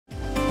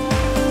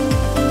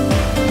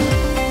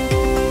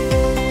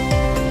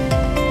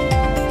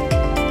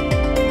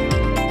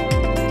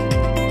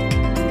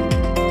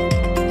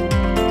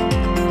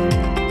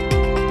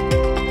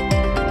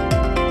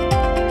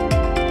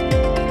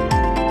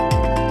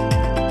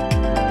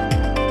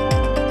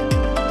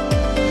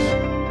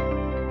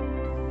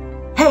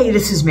Hey,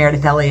 this is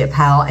Meridith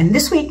Powell, and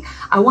this week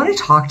I want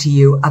to talk to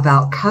you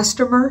about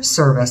customer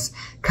service,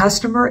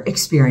 customer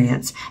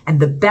experience, and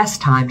the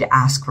best time to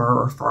ask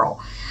for a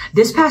referral.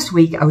 This past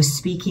week, I was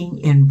speaking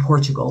in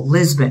Portugal,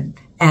 Lisbon,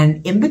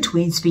 and in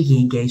between speaking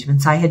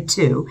engagements, I had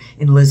two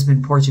in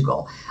Lisbon,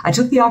 Portugal. I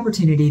took the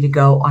opportunity to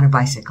go on a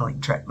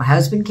bicycling trip. My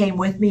husband came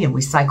with me and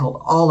we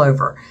cycled all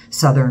over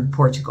southern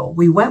Portugal.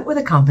 We went with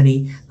a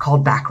company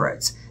called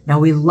Backroads. Now,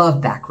 we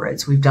love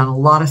Backroads. We've done a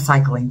lot of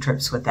cycling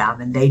trips with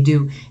them, and they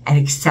do an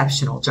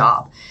exceptional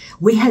job.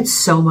 We had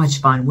so much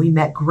fun. We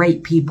met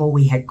great people.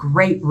 We had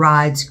great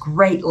rides,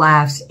 great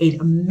laughs,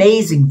 ate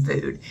amazing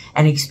food,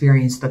 and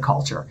experienced the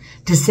culture.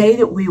 To say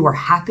that we were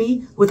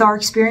happy with our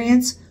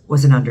experience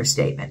was an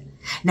understatement.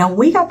 Now, when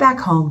we got back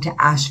home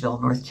to Asheville,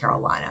 North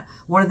Carolina,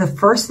 one of the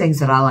first things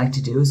that I like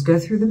to do is go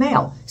through the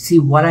mail, see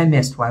what I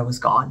missed while I was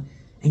gone.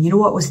 And you know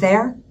what was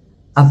there?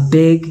 A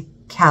big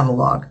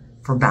catalog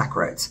for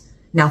Backroads.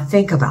 Now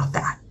think about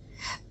that.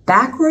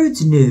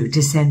 Backroads knew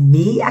to send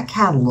me a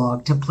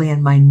catalog to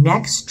plan my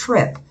next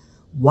trip.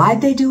 Why'd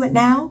they do it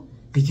now?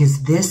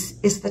 Because this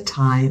is the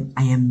time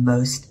I am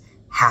most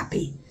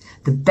happy.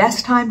 The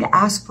best time to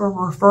ask for a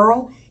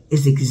referral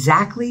is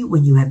exactly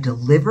when you have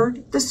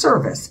delivered the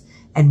service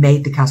and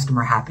made the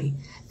customer happy.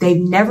 They've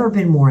never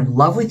been more in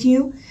love with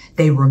you.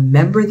 They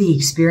remember the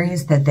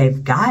experience that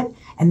they've got,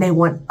 and they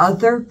want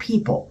other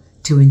people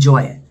to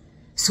enjoy it.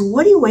 So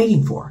what are you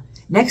waiting for?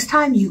 Next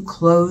time you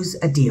close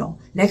a deal,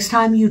 next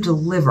time you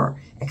deliver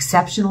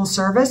exceptional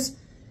service,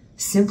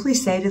 simply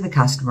say to the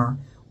customer,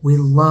 we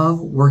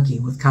love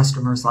working with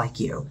customers like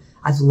you.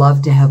 I'd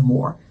love to have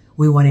more.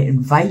 We want to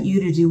invite you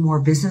to do more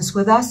business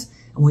with us,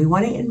 and we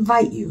want to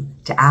invite you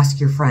to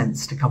ask your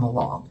friends to come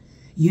along.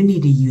 You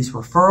need to use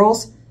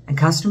referrals and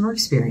customer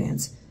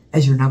experience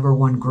as your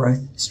 #1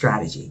 growth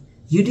strategy.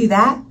 You do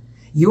that,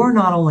 you are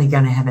not only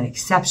going to have an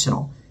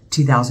exceptional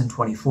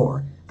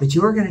 2024, but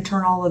you are going to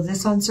turn all of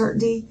this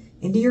uncertainty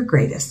into your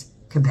greatest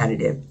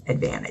competitive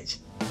advantage.